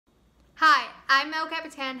Hi, I'm El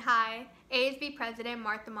Capitan High ASB President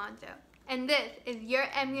Martha Monzo, and this is your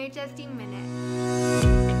MUHSD Minute.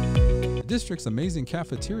 The district's amazing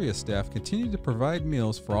cafeteria staff continue to provide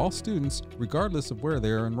meals for all students regardless of where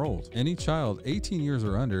they are enrolled. Any child 18 years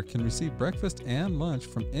or under can receive breakfast and lunch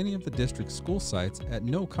from any of the district's school sites at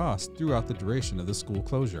no cost throughout the duration of the school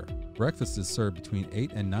closure. Breakfast is served between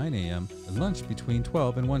 8 and 9 a.m. and lunch between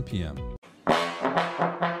 12 and 1 p.m.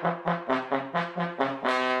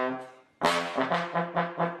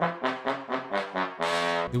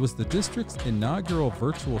 It was the district's inaugural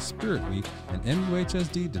Virtual Spirit Week, and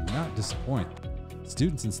MUHSD did not disappoint.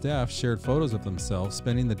 Students and staff shared photos of themselves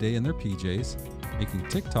spending the day in their PJs, making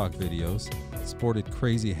TikTok videos, sported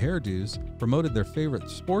crazy hairdos, promoted their favorite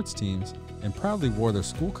sports teams, and proudly wore their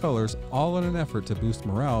school colors, all in an effort to boost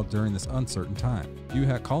morale during this uncertain time.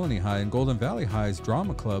 UHAC Colony High and Golden Valley High's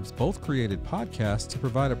drama clubs both created podcasts to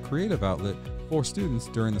provide a creative outlet for students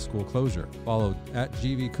during the school closure. Follow at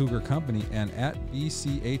GV Cougar Company and at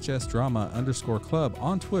BCHS Drama_Club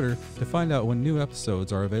on Twitter to find out when new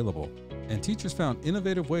episodes are available. And teachers found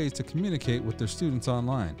innovative ways to communicate with their students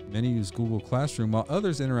online. Many used Google Classroom while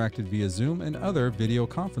others interacted via Zoom and other video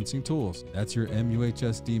conferencing tools. That's your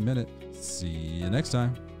MUHSD Minute. See you next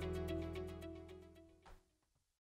time.